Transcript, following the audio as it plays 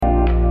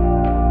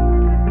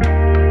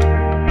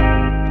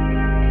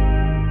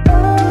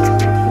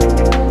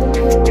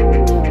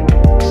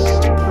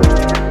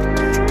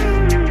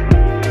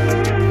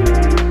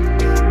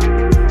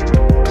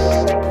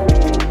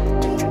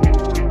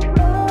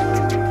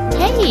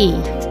Hey,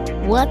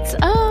 what's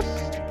up?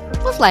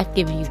 What's life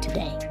giving you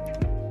today?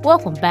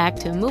 Welcome back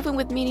to Moving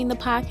with Meaning, the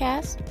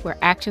podcast, where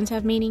actions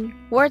have meaning,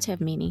 words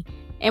have meaning,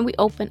 and we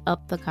open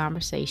up the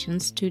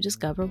conversations to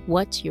discover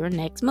what's your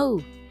next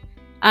move.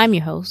 I'm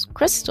your host,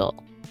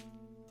 Crystal.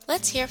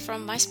 Let's hear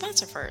from my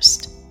sponsor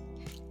first.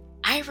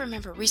 I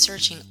remember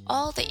researching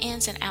all the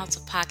ins and outs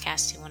of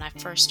podcasting when I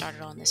first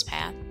started on this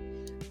path.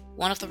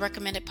 One of the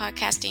recommended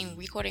podcasting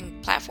recording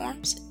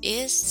platforms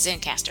is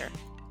Zencastr.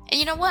 And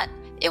you know what?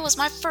 It was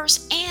my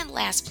first and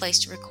last place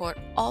to record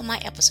all my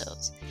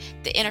episodes.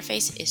 The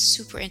interface is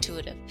super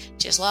intuitive.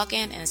 Just log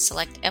in and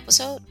select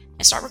episode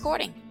and start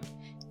recording.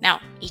 Now,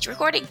 each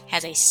recording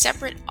has a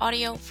separate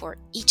audio for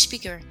each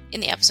speaker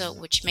in the episode,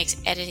 which makes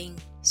editing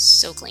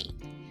so clean.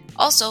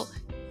 Also,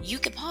 you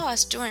can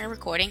pause during a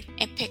recording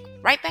and pick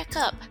right back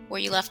up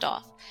where you left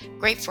off.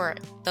 Great for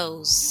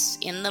those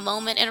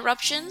in-the-moment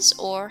interruptions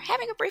or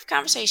having a brief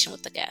conversation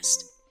with the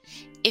guest.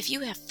 If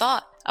you have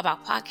thought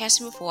about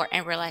podcasting before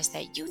and realized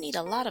that you need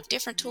a lot of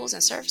different tools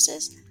and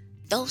services,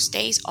 those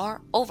days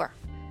are over.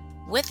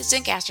 With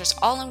Zencastr's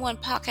all-in-one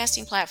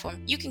podcasting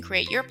platform, you can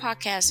create your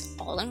podcast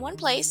all in one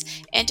place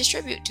and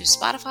distribute to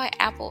Spotify,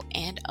 Apple,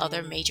 and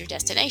other major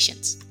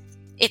destinations.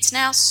 It's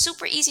now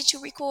super easy to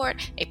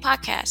record a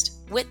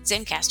podcast with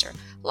Zencastr.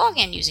 Log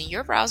in using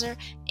your browser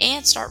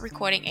and start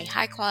recording a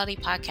high-quality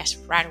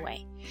podcast right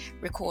away.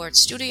 Record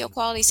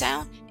studio-quality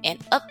sound and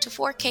up to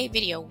 4K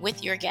video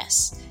with your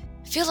guests.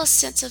 Feel a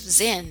sense of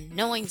zen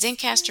knowing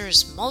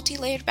Zencastr's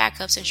multi-layered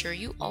backups ensure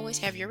you always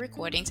have your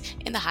recordings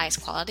in the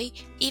highest quality,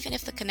 even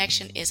if the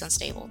connection is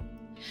unstable.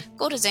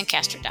 Go to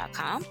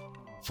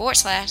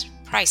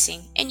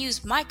Zencastr.com/pricing and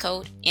use my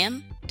code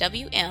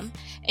MWM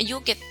and you'll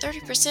get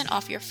 30%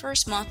 off your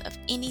first month of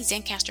any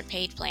Zencastr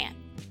paid plan.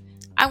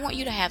 I want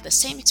you to have the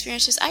same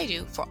experiences I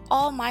do for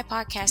all my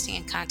podcasting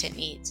and content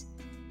needs.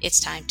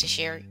 It's time to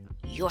share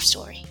your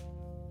story.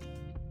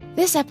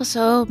 This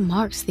episode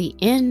marks the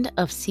end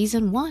of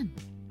season 1.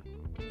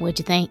 What'd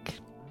you think?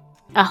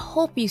 I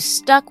hope you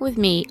stuck with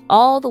me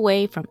all the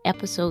way from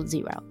episode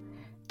 0.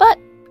 But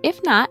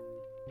if not,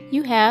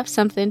 you have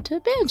something to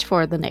binge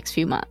for the next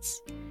few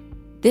months.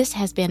 This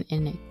has been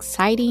an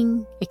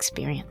exciting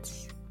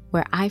experience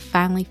where I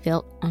finally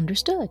felt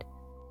understood.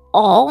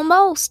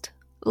 Almost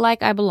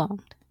like I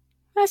belonged.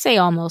 I say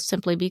almost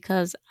simply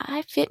because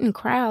I fit in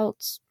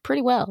crowds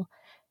pretty well.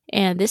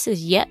 And this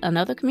is yet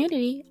another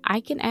community I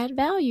can add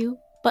value,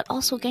 but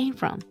also gain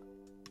from.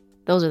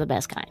 Those are the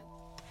best kind.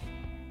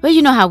 But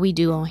you know how we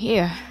do on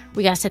here.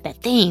 We gotta set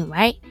that theme,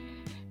 right?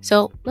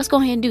 So let's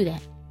go ahead and do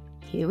that.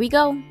 Here we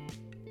go.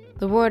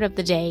 The word of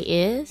the day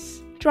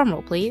is,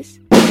 drumroll please,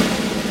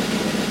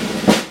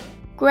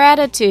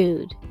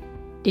 gratitude.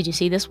 Did you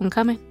see this one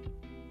coming?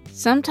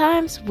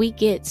 Sometimes we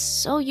get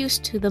so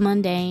used to the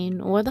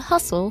mundane or the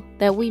hustle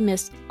that we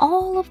miss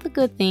all of the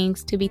good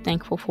things to be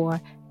thankful for,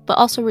 but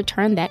also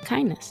return that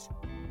kindness.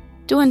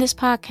 Doing this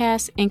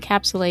podcast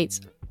encapsulates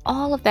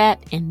all of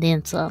that and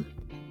then some.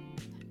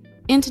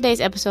 In today's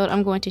episode,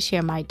 I'm going to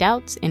share my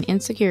doubts and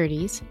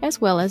insecurities,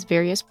 as well as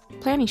various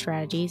planning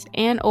strategies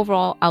and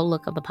overall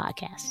outlook of the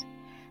podcast.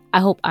 I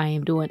hope I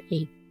am doing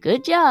a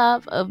good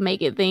job of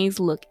making things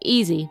look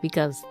easy,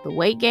 because the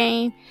weight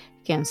gain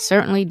can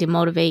certainly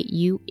demotivate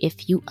you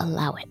if you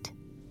allow it.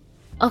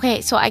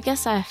 Okay, so I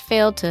guess I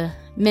failed to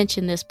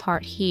mention this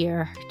part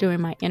here during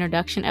my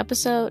introduction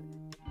episode.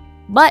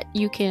 But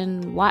you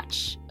can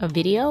watch a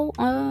video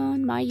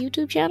on my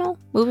YouTube channel,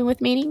 Moving with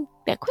Meaning,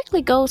 that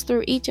quickly goes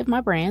through each of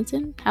my brands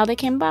and how they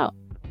came about.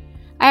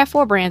 I have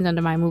 4 brands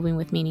under my Moving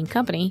with Meaning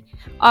company: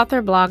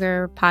 author,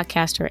 blogger,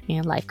 podcaster,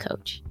 and life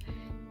coach.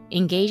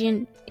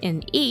 Engaging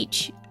in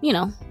each,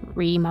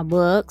 reading my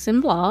books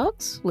and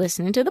blogs,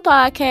 listening to the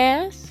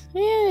podcast,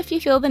 and if you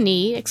feel the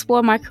need,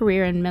 explore my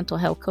career and mental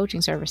health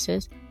coaching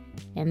services.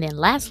 And then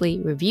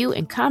lastly, review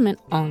and comment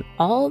on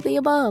all the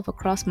above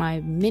across my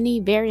many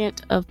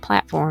variant of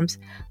platforms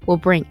will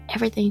bring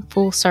everything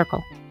full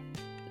circle.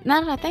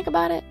 Now that I think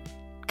about it,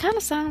 kind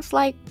of sounds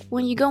like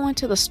when you go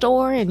into the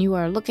store and you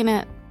are looking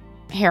at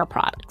hair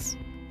products.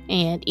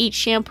 And each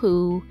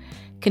shampoo,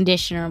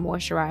 conditioner,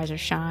 moisturizer,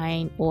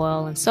 shine,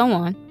 oil, and so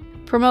on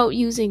promote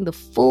using the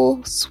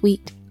full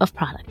suite of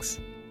products.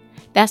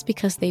 That's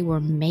because they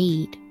were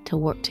made to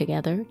work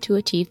together to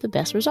achieve the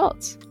best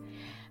results.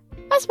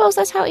 I suppose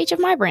that's how each of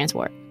my brands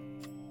work.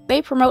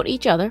 They promote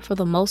each other for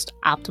the most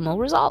optimal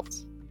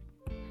results.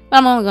 But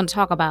I'm only going to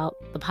talk about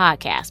the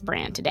podcast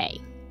brand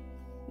today.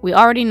 We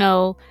already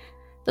know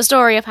the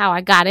story of how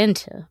I got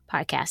into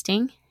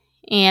podcasting,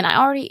 and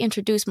I already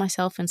introduced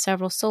myself in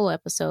several solo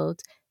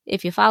episodes.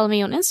 If you follow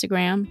me on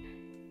Instagram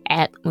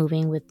at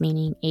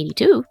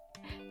movingwithmeaning82,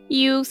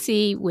 you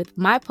see with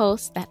my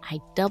posts that I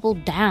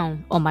doubled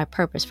down on my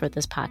purpose for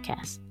this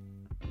podcast.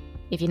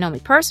 If you know me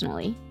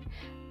personally,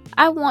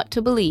 I want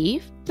to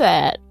believe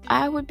that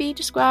I would be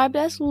described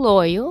as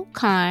loyal,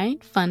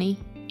 kind, funny,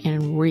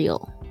 and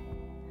real.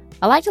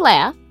 I like to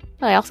laugh,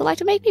 but I also like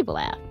to make people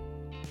laugh,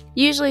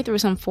 usually through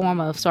some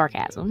form of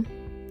sarcasm.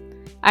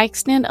 I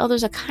extend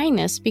others a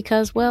kindness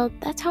because, well,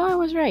 that's how I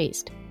was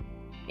raised.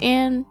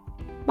 And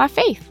my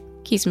faith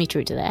keeps me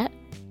true to that.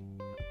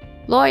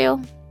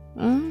 Loyal,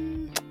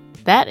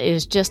 that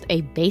is just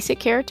a basic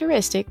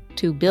characteristic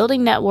to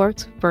building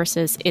networks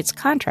versus its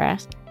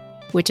contrast,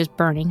 which is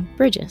burning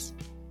bridges.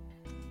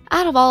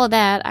 Out of all of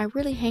that, I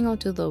really hang on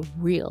to the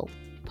real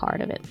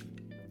part of it.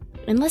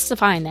 And let's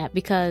define that,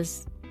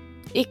 because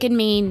it can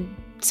mean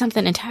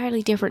something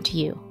entirely different to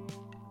you.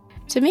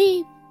 To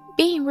me,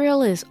 being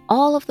real is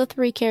all of the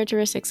three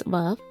characteristics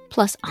above,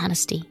 plus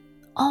honesty,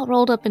 all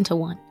rolled up into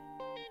one.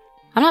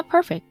 I'm not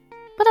perfect,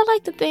 but I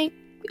like to think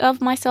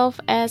of myself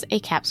as a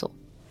capsule.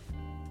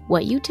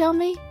 What you tell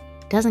me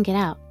doesn't get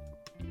out.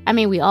 I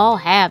mean, we all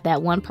have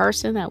that one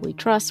person that we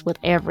trust with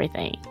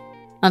everything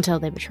until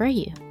they betray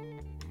you.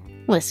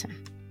 Listen,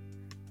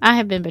 I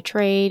have been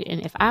betrayed,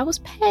 and if I was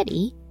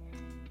petty,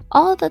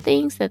 all the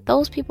things that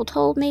those people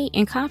told me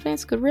in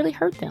confidence could really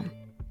hurt them.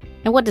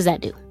 And what does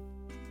that do?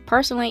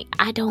 Personally,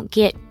 I don't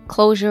get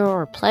closure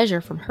or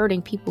pleasure from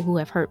hurting people who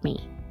have hurt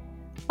me.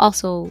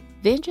 Also,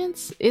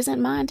 vengeance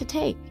isn't mine to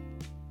take.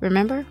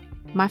 Remember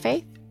my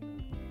faith?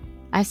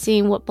 I've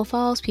seen what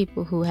befalls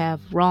people who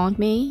have wronged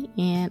me,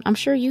 and I'm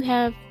sure you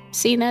have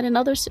seen that in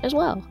others as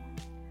well.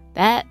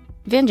 That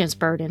vengeance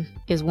burden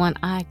is one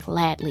I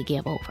gladly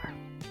give over.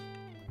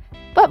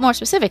 But more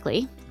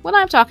specifically, when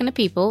I'm talking to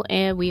people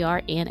and we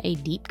are in a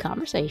deep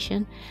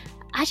conversation,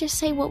 I just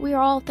say what we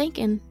are all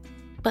thinking,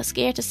 but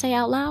scared to say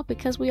out loud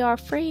because we are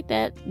afraid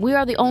that we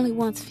are the only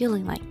ones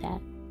feeling like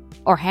that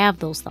or have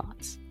those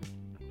thoughts.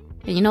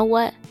 And you know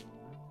what?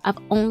 I've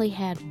only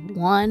had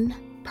one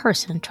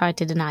person try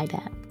to deny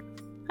that.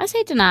 I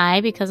say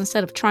deny because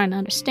instead of trying to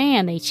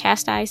understand, they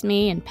chastised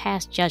me and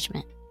passed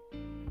judgment.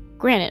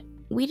 Granted,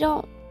 we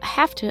don't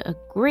have to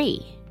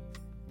agree,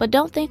 but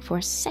don't think for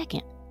a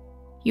second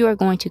you are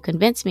going to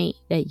convince me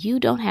that you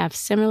don't have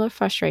similar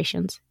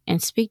frustrations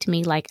and speak to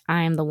me like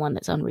I am the one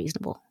that's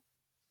unreasonable.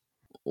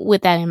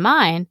 With that in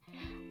mind,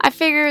 I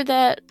figured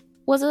that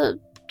was a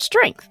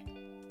strength,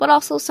 but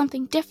also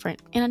something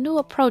different and a new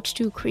approach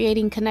to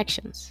creating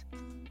connections.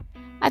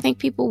 I think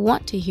people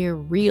want to hear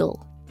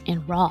real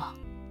and raw.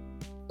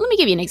 Let me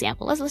give you an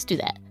example. Let's do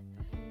that.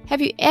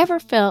 Have you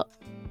ever felt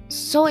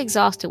so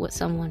exhausted with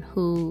someone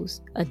whose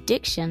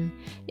addiction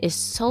is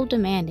so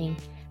demanding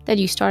that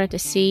you started to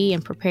see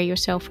and prepare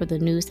yourself for the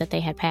news that they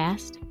had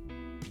passed?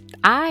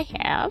 I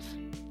have,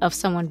 of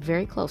someone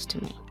very close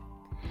to me.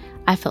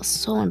 I felt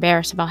so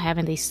embarrassed about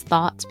having these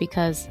thoughts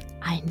because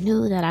I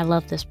knew that I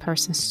loved this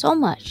person so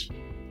much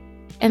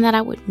and that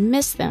I would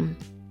miss them.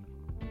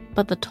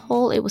 But the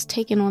toll it was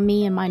taking on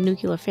me and my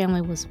nuclear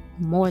family was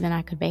more than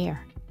I could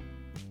bear.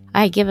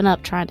 I had given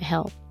up trying to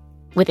help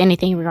with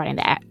anything regarding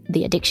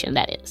the addiction,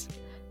 that is.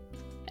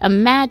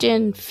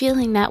 Imagine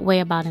feeling that way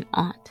about an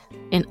aunt,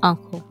 an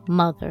uncle,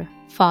 mother,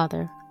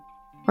 father,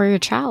 or your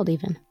child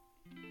even.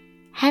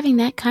 Having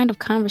that kind of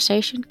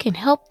conversation can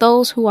help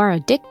those who are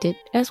addicted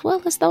as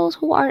well as those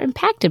who are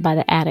impacted by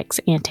the addict's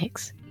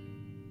antics.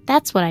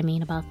 That's what I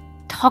mean about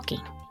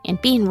talking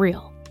and being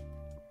real.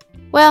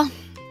 Well,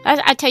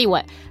 I tell you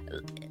what,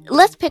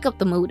 let's pick up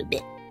the mood a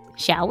bit,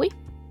 shall we?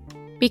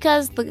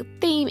 Because the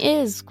theme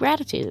is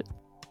gratitude.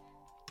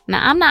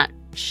 Now, I'm not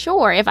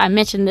sure if I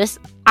mentioned this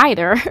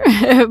either,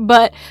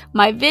 but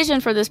my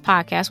vision for this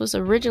podcast was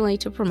originally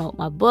to promote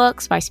my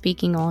books by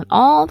speaking on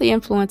all the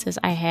influences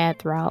I had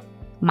throughout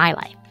my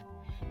life.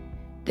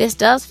 This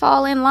does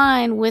fall in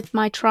line with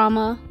my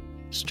trauma,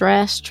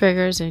 stress,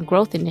 triggers, and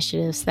growth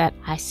initiatives that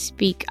I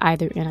speak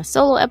either in a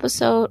solo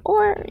episode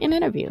or an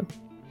interview.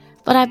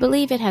 But I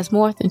believe it has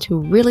morphed into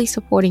really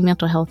supporting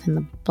mental health in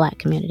the Black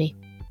community.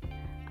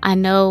 I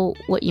know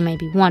what you may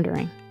be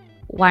wondering.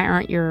 Why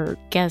aren't your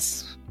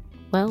guests,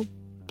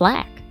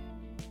 Black?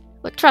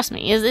 But trust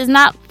me, it's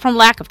not from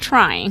lack of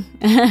trying.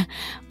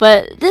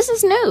 But this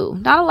is new.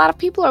 Not a lot of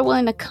people are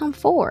willing to come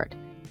forward.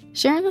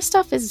 Sharing this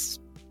stuff is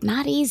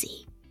not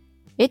easy.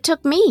 It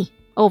took me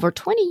over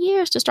 20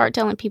 years to start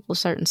telling people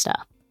certain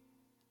stuff.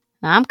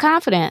 Now, I'm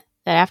confident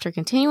that after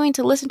continuing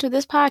to listen to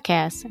this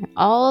podcast and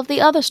all of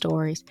the other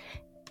stories,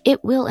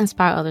 it will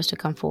inspire others to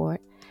come forward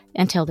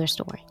and tell their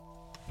story.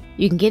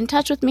 You can get in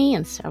touch with me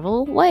in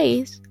several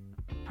ways.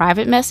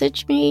 Private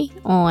message me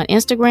on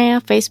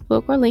Instagram,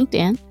 Facebook, or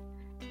LinkedIn.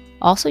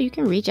 Also, you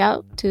can reach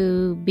out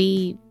to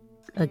be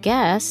a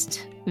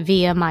guest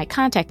via my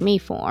Contact Me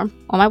form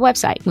on my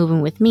website,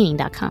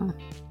 movingwithmeaning.com.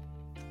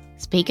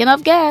 Speaking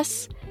of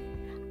guests,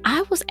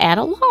 I was at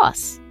a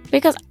loss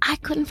because I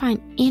couldn't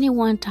find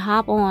anyone to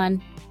hop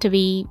on to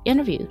be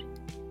interviewed.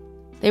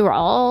 They were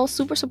all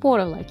super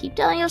supportive, like, keep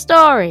telling your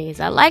stories.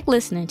 I like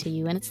listening to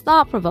you, and it's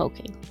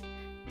thought-provoking.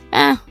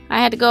 I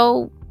had to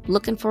go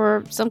looking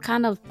for some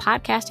kind of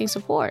podcasting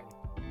support.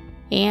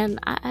 And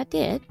I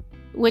did,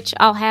 which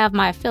I'll have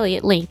my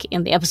affiliate link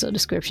in the episode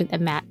description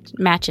that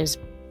matches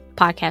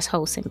podcast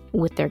hosts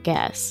with their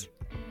guests.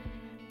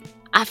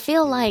 I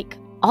feel like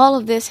all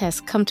of this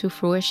has come to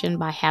fruition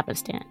by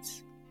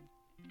happenstance.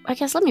 I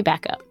guess let me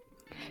back up.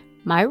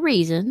 My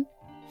reason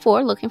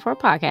for looking for a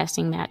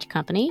podcasting match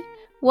company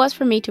was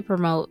for me to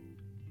promote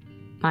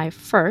my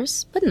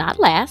first, but not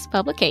last,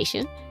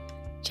 publication.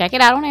 Check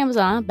it out on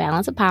Amazon,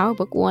 Balance of Power,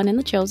 Book 1 in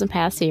the Chosen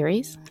Path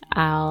series.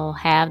 I'll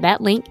have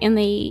that link in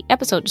the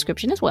episode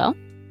description as well.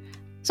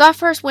 So I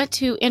first went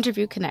to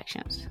Interview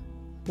Connections.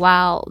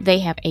 While they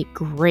have a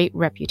great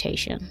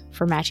reputation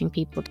for matching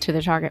people to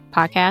their target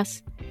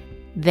podcasts,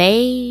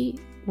 they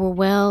were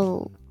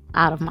well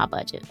out of my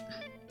budget.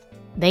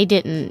 They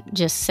didn't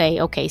just say,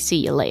 okay, see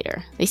you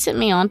later. They sent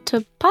me on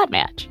to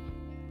Podmatch.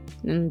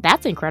 And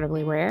that's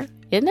incredibly rare,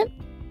 isn't it?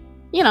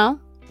 You know,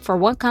 for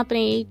one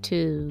company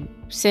to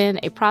send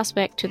a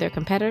prospect to their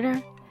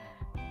competitor.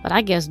 But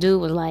I guess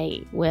dude was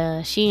like,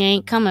 well, she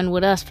ain't coming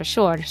with us for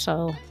sure,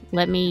 so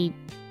let me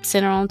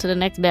send her on to the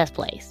next best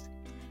place.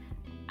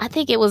 I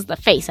think it was the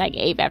face I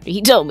gave after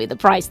he told me the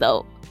price,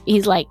 though.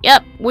 He's like,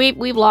 yep,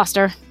 we've lost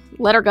her.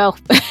 Let her go.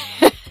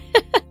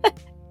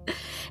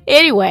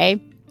 Anyway,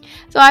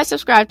 so I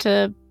subscribed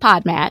to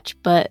Podmatch,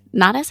 but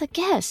not as a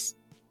guest,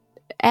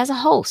 as a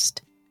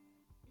host.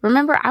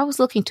 Remember, I was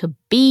looking to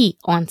be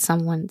on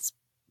someone's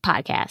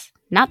podcast,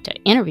 not to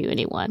interview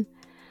anyone.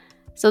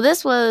 So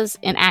this was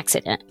an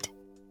accident.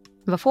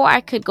 Before I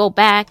could go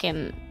back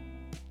and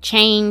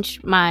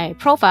change my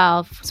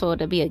profile so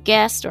to be a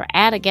guest or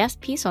add a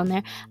guest piece on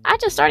there, I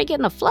just started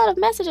getting a flood of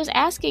messages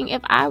asking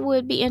if I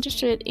would be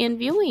interested in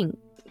viewing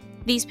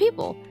these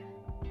people.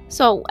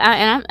 So,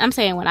 and I'm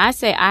saying, when I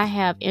say I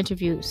have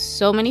interviewed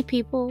so many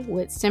people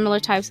with similar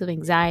types of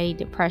anxiety,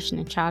 depression,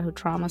 and childhood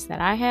traumas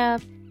that I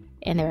have,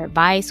 and their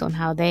advice on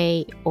how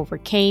they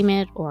overcame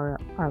it or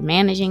are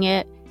managing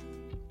it,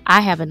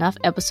 I have enough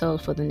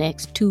episodes for the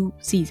next 2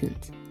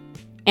 seasons.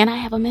 And I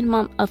have a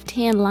minimum of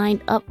 10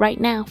 lined up right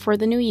now for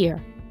the new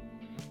year.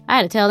 I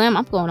had to tell them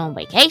I'm going on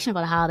vacation for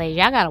the holidays.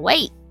 Y'all gotta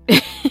wait.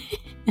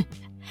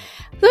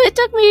 So it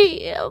took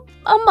me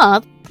a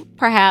month,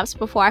 perhaps,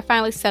 before I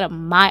finally set up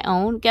my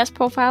own guest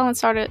profile and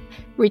started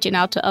reaching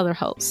out to other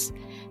hosts.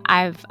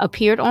 I've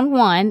appeared on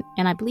one,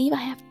 and I believe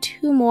I have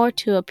 2 more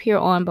to appear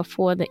on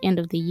before the end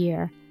of the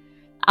year.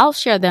 I'll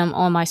share them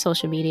on my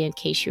social media in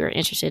case you're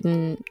interested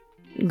in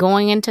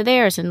going into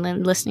theirs and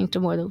then listening to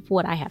more of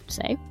what I have to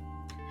say.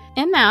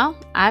 And now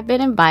I've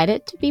been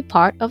invited to be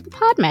part of the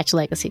Podmatch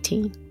Legacy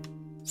team.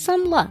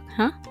 Some luck,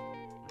 huh?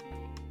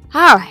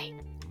 All right,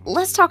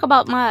 let's talk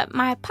about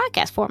my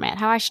podcast format,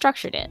 how I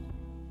structured it.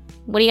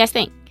 What do you guys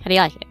think? How do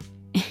you like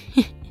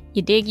it?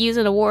 You dig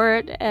using a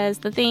word as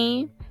the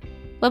theme?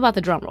 What about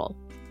the drum roll?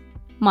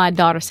 My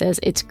daughter says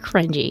it's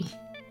cringy.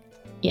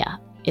 Yeah,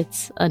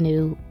 it's a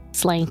new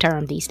slang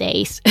term these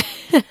days.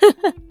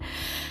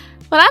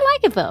 But I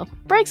like it though.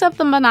 Breaks up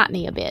the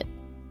monotony a bit.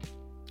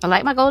 I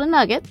like my golden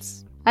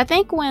nuggets. I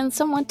think when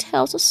someone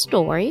tells a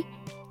story,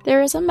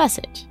 there is a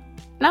message.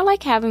 And I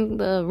like having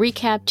the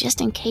recap just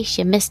in case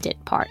you missed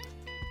it part.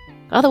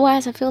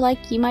 Otherwise, I feel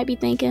like you might be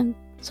thinking,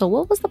 so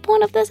what was the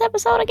point of this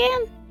episode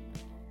again?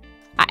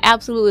 I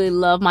absolutely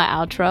love my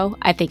outro.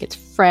 I think it's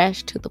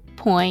fresh, to the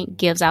point,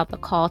 gives out the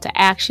call to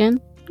action.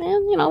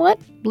 And you know what?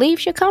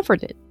 Leaves you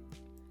comforted.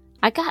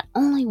 I got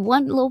only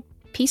one little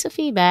piece of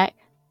feedback,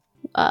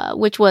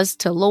 which was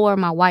to lower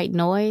my white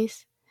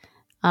noise.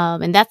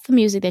 And that's the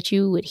music that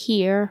you would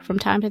hear from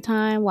time to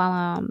time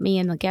while me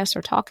and the guests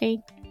are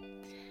talking.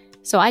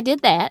 So I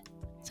did that.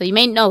 So you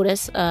may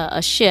notice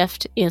a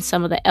shift in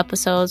some of the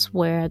episodes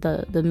where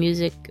the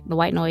music, the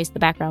white noise, the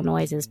background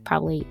noise is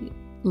probably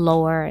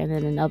lower, and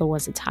then in other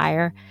ones it's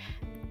higher.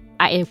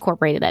 I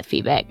incorporated that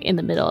feedback in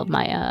the middle of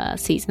my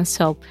season.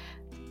 So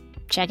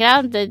check it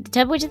out.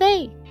 Tell me what you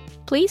think.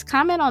 Please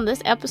comment on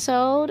this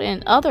episode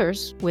and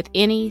others with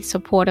any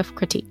supportive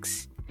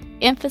critiques.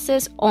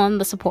 Emphasis on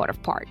the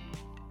supportive part.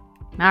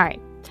 All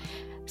right.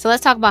 So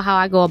let's talk about how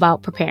I go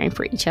about preparing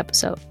for each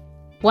episode.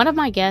 One of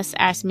my guests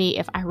asked me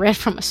if I read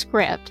from a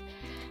script.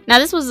 Now,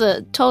 this was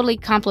a totally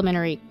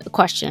complimentary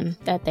question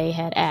that they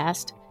had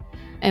asked.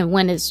 And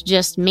when it's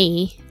just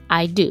me,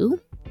 I do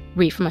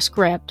read from a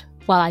script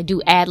while I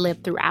do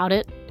ad-lib throughout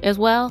it as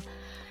well.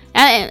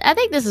 And I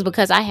think this is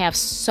because I have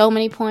so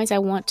many points I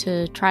want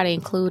to try to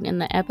include in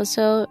the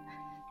episode.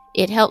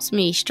 It helps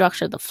me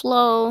structure the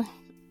flow,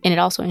 and it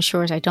also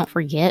ensures I don't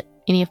forget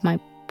any of my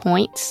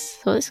points.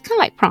 So it's kind of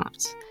like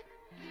prompts.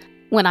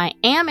 When I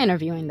am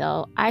interviewing,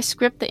 though, I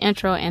script the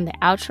intro and the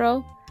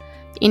outro.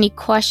 Any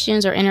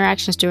questions or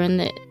interactions during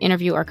the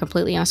interview are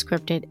completely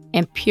unscripted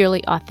and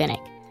purely authentic.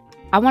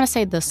 I want to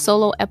say the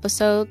solo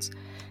episodes,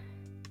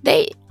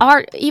 they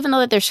are, even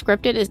though that they're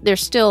scripted, they're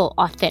still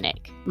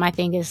authentic. My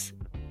thing is,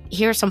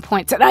 here are some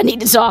points that I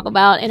need to talk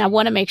about, and I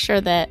want to make sure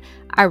that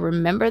I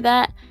remember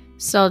that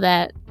so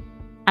that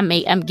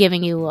I'm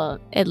giving you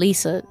at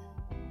least a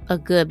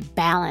good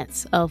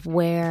balance of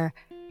where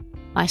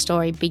my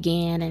story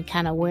began and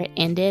kind of where it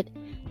ended,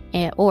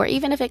 or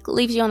even if it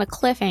leaves you on a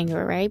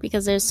cliffhanger, right?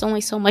 Because there's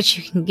only so much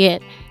you can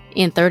get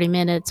in 30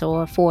 minutes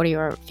or 40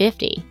 or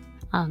 50.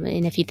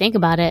 And if you think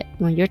about it,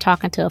 when you're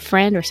talking to a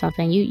friend or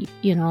something,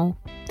 you know,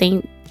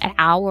 think an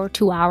hour,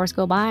 2 hours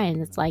go by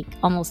and it's like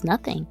almost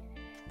nothing.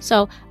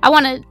 So I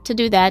wanted to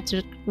do that,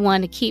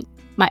 to keep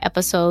my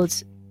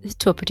episodes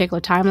to a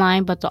particular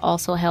timeline, but to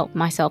also help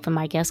myself and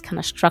my guests kind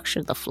of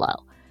structure the flow.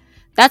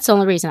 That's the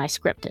only reason I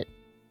scripted.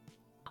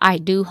 I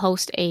do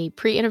host a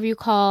pre-interview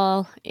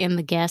call in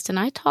the guest, and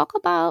I talk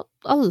about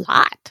a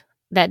lot.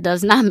 that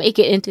does not make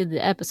it into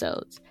the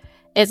episodes.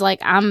 It's like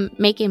I'm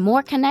making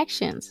more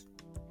connections.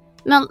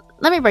 Now,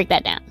 let me break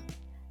that down.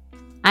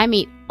 I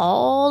meet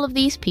all of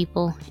these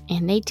people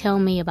and they tell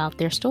me about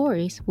their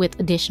stories with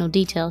additional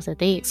details that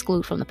they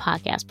exclude from the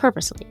podcast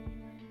purposely.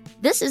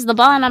 This is the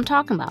bond I'm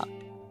talking about.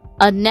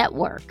 A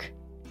network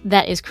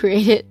that is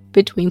created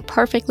between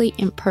perfectly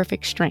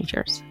imperfect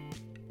strangers.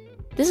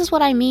 This is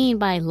what I mean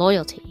by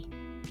loyalty.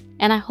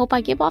 And I hope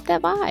I give off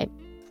that vibe.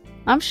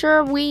 I'm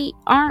sure we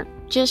aren't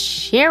just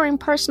sharing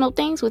personal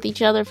things with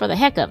each other for the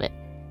heck of it.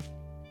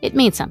 It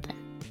means something.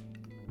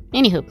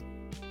 Anywho,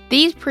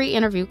 these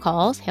pre-interview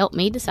calls help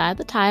me decide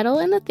the title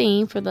and the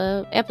theme for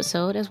the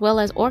episode, as well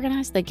as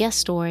organize the guest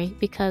story,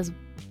 because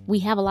we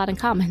have a lot in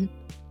common,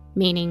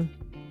 meaning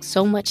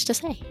so much to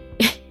say.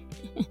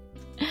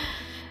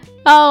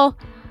 Oh,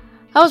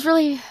 I was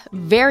really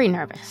very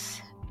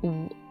nervous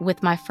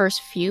with my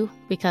first few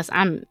because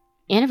I'm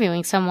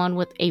interviewing someone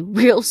with a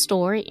real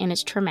story and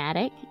it's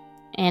traumatic,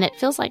 and it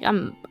feels like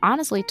I'm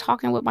honestly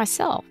talking with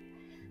myself.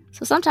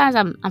 So sometimes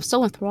I'm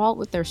so enthralled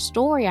with their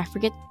story, I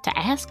forget to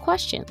ask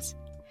questions.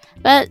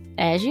 But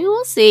as you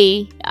will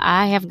see,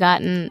 I have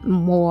gotten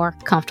more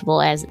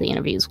comfortable as the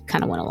interviews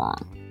kind of went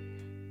along.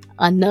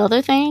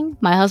 Another thing,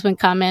 my husband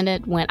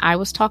commented when I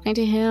was talking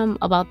to him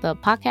about the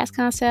podcast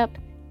concept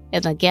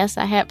and the guests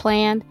I had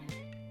planned.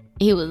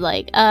 He was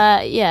like,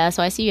 yeah,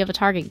 so I see you have a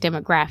target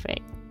demographic.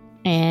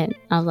 And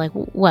I was like,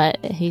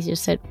 what? He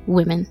just said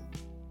women.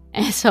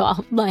 And so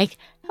I'm like,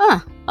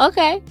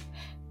 okay.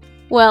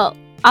 Well,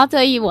 I'll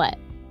tell you what,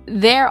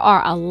 there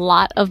are a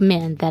lot of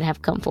men that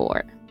have come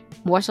forward,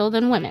 more so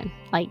than women.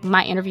 Like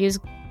my interviews,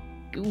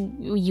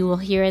 you will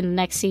hear in the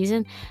next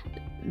season,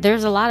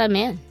 there's a lot of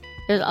men.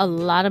 There's a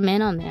lot of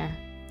men on there.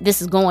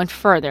 This is going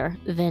further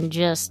than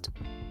just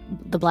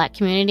the Black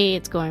community.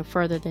 It's going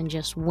further than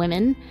just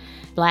women,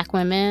 Black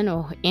women,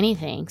 or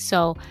anything.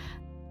 So,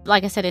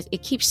 like I said,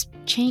 it keeps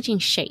changing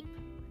shape.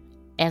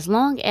 As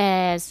long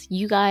as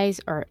you guys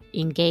are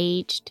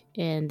engaged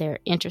and they're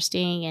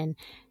interesting and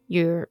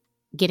you're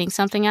getting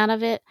something out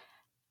of it,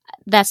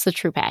 that's the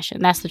true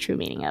passion. That's the true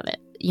meaning of it.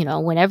 You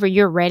know, whenever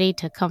you're ready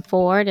to come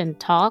forward and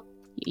talk,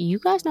 you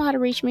guys know how to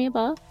reach me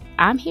above.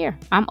 I'm here.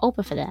 I'm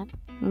open for that.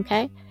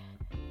 Okay.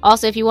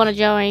 Also, if you want to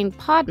join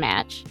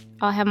Podmatch,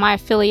 I'll have my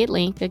affiliate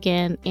link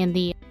again in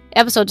the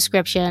episode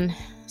description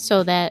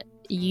so that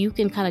you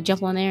can kind of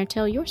jump on there and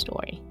tell your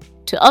story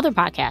to other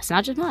podcasts,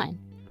 not just mine.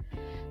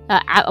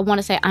 I want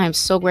to say I am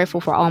so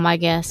grateful for all my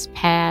guests,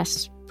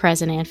 past,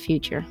 present, and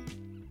future.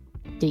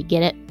 Did you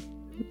get it?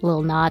 A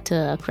little nod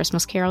to A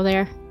Christmas Carol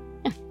there.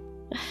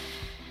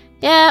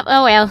 Yeah,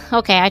 oh well,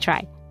 okay, I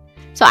tried.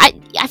 So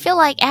I feel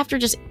like after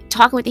just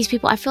talking with these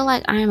people, I feel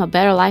like I am a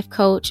better life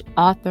coach,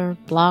 author,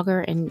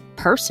 blogger, and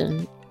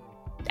person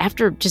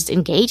after just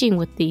engaging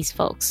with these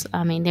folks.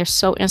 I mean, they're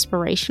so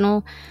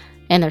inspirational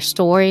and their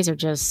stories are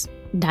just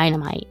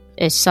dynamite.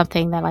 It's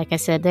something that, like I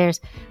said,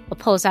 there's a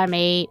post I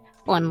made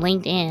on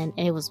LinkedIn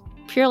and it was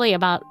purely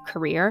about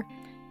career,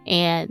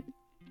 and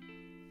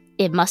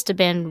it must have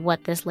been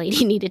what this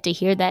lady needed to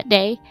hear that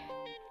day,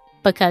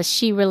 because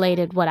she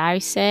related what I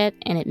said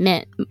and it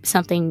meant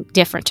something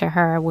different to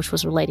her, which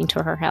was relating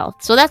to her health.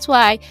 So that's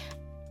why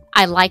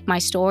I like my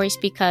stories,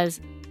 because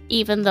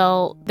even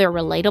though they're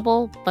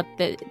relatable, but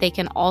they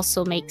can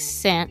also make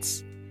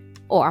sense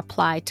or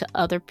apply to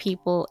other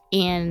people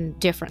in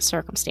different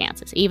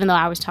circumstances. Even though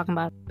I was talking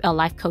about a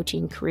life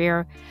coaching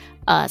career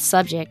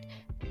subject,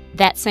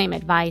 that same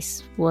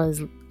advice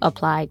was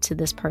applied to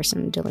this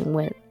person dealing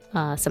with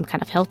some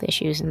kind of health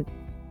issues. And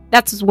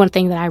that's one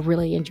thing that I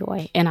really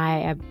enjoy. And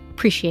I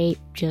appreciate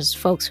just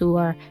folks who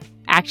are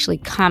actually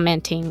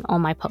commenting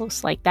on my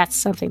posts. Like, that's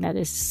something that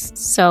is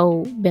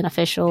so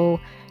beneficial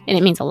and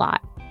it means a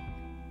lot.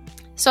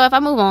 So if I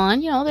move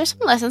on, there's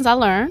some lessons I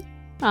learned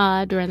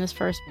during this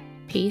first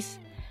piece.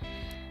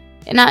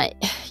 And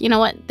you know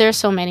what? There's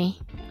so many.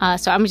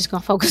 So I'm just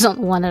going to focus on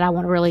the one that I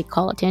want to really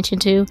call attention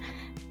to.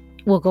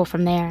 We'll go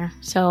from there.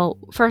 So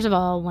first of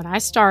all, when I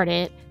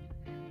started,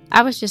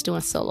 I was just doing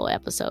solo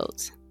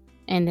episodes.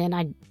 And then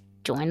I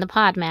joined the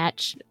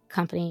Podmatch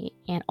company,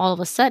 and all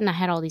of a sudden I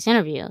had all these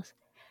interviews.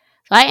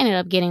 So I ended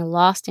up getting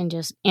lost in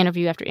just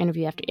interview after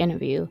interview after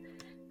interview.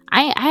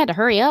 I had to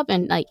hurry up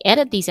and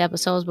edit these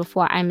episodes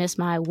before I missed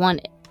my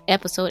one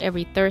episode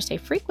every Thursday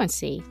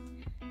frequency.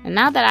 And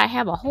now that I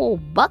have a whole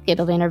bucket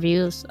of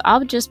interviews,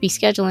 I'll just be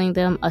scheduling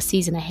them a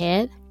season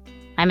ahead.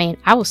 I mean,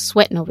 I was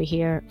sweating over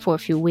here for a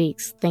few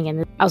weeks thinking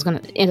that I was going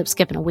to end up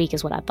skipping a week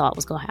is what I thought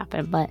was going to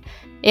happen. But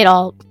it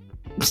all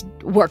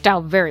worked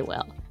out very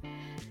well.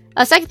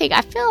 Second thing,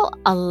 I feel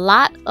a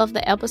lot of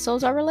the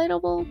episodes are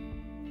relatable,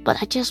 but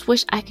I just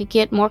wish I could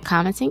get more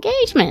comments,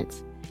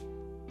 engagements.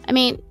 I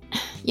mean,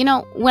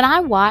 when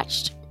I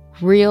watched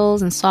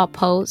reels and saw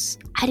posts,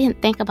 I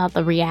didn't think about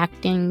the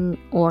reacting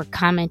or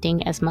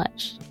commenting as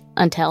much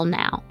until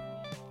now,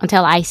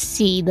 until I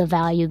see the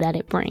value that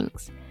it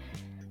brings.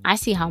 I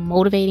see how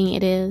motivating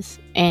it is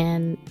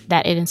and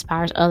that it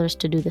inspires others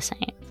to do the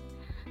same.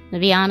 To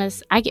be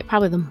honest, I get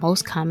probably the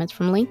most comments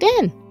from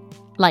LinkedIn.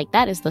 Like,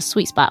 that is the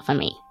sweet spot for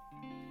me.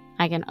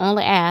 I can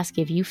only ask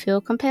if you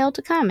feel compelled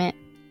to comment,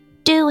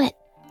 do it.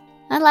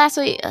 And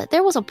lastly,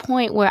 there was a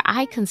point where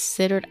I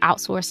considered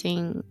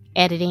outsourcing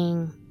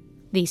editing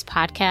these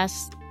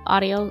podcast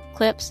audio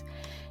clips.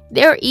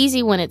 They're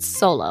easy when it's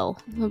solo,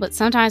 but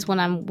sometimes when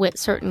I'm with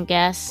certain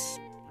guests,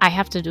 I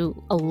have to do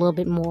a little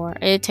bit more.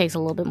 It takes a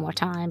little bit more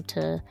time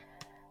to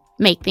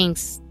make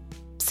things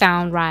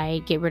sound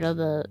right, get rid of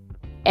the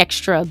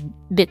extra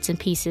bits and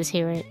pieces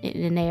here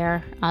and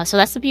there. So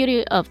that's the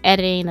beauty of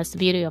editing. That's the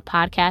beauty of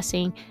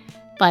podcasting.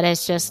 But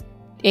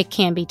it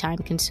can be time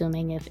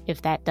consuming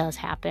if that does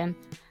happen.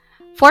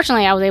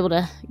 Fortunately, I was able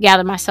to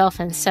gather myself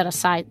and set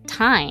aside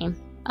time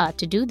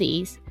to do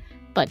these.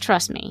 But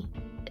trust me,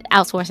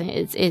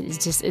 outsourcing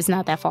is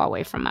not that far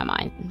away from my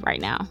mind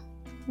right now.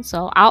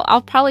 So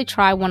I'll probably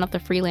try one of the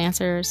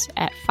freelancers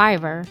at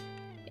Fiverr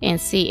and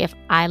see if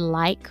I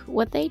like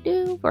what they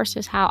do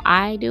versus how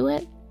I do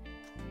it.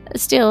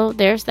 Still,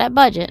 there's that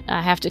budget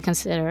I have to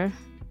consider.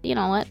 You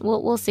know what?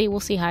 We'll see. We'll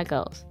see how it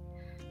goes.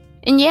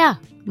 And yeah,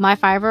 my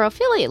Fiverr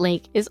affiliate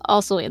link is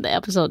also in the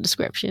episode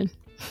description.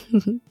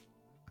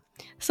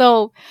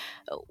 So,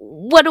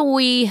 what do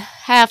we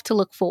have to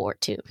look forward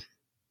to?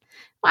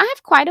 Well, I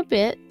have quite a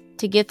bit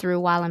to get through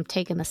while I'm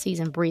taking a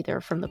season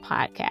breather from the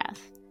podcast.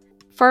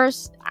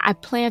 First, I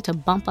plan to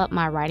bump up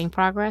my writing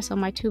progress on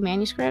my 2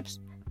 manuscripts.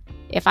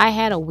 If I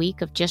had a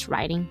week of just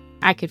writing,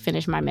 I could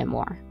finish my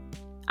memoir.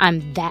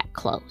 I'm that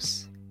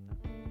close.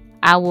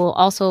 I will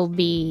also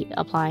be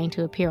applying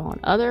to appear on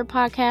other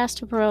podcasts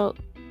to promote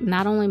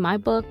not only my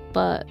book,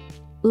 but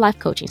life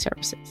coaching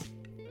services.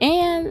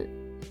 And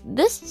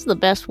this is the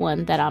best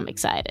one that I'm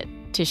excited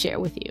to share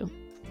with you.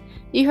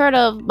 You heard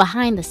of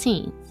Behind the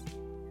Scenes?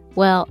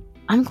 Well,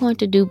 I'm going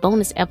to do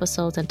bonus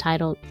episodes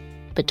entitled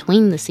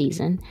Between the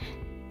Season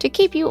to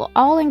keep you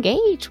all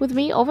engaged with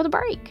me over the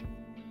break.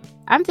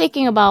 I'm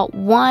thinking about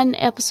 1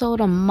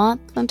 episode a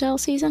month until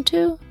season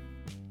 2.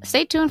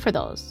 Stay tuned for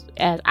those,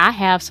 as I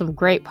have some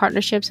great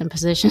partnerships and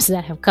positions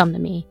that have come to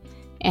me,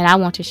 and I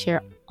want to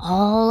share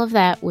all of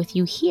that with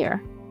you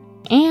here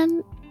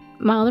and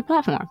my other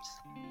platforms.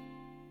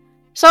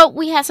 So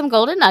we had some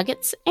golden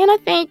nuggets, and I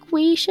think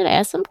we should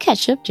add some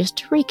ketchup just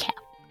to recap.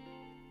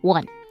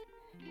 1.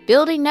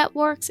 Building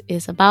networks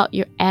is about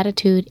your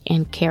attitude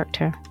and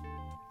character.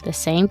 The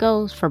same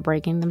goes for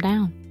breaking them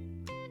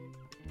down.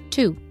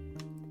 2.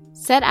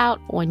 Set out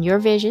on your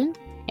vision,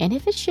 and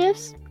if it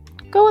shifts,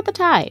 go with the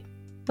tide.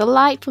 The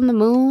light from the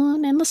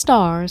moon and the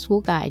stars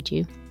will guide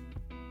you.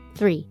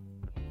 3.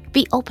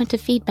 Be open to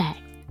feedback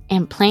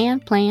and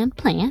plan.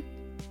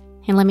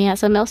 And let me add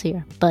something else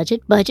here.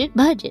 Budget.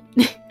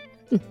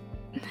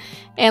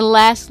 And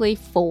lastly,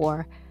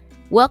 4.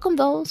 Welcome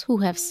those who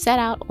have set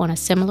out on a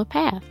similar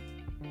path.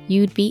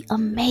 You'd be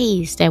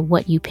amazed at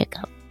what you pick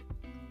up.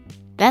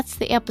 That's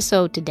the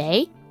episode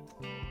today.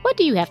 What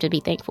do you have to be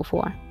thankful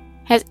for?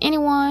 Has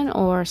anyone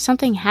or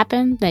something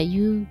happened that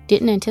you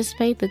didn't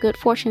anticipate the good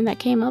fortune that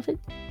came of it?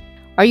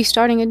 Are you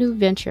starting a new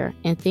venture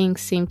and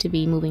things seem to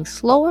be moving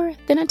slower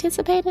than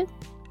anticipated?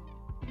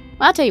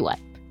 Well, I'll tell you what.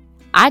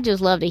 I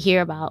just love to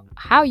hear about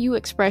how you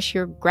express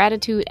your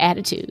gratitude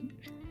attitude.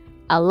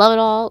 I love it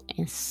all,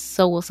 and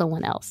so will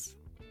someone else.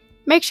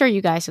 Make sure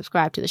you guys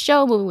subscribe to the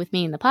show, Moving With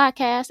Me in the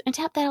podcast, and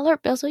tap that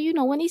alert bell so you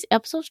know when these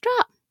episodes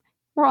drop.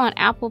 We're on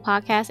Apple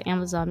Podcasts,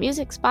 Amazon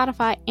Music,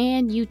 Spotify,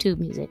 and YouTube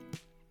Music.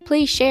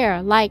 Please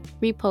share, like,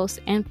 repost,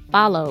 and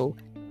follow.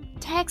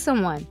 Tag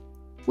someone.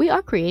 We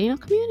are creating a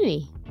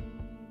community.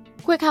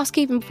 Quick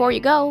housekeeping before you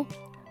go.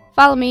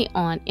 Follow me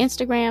on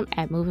Instagram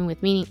at Moving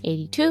With Meaning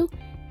 82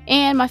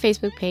 and my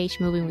Facebook page,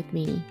 Moving With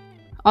Meaning.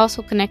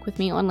 Also connect with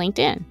me on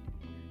LinkedIn.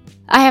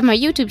 I have my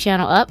YouTube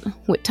channel up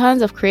with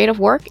tons of creative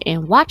work,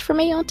 and watch for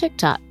me on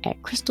TikTok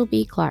at Crystal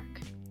B. Clark.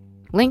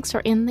 Links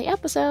are in the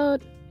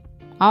episode.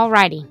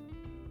 Alrighty,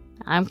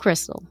 I'm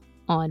Crystal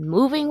on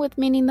Moving With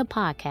Meaning the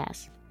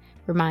podcast,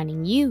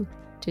 reminding you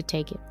to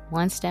take it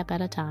one step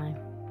at a time.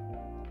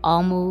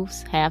 All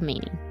moves have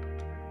meaning.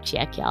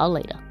 Check y'all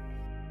later.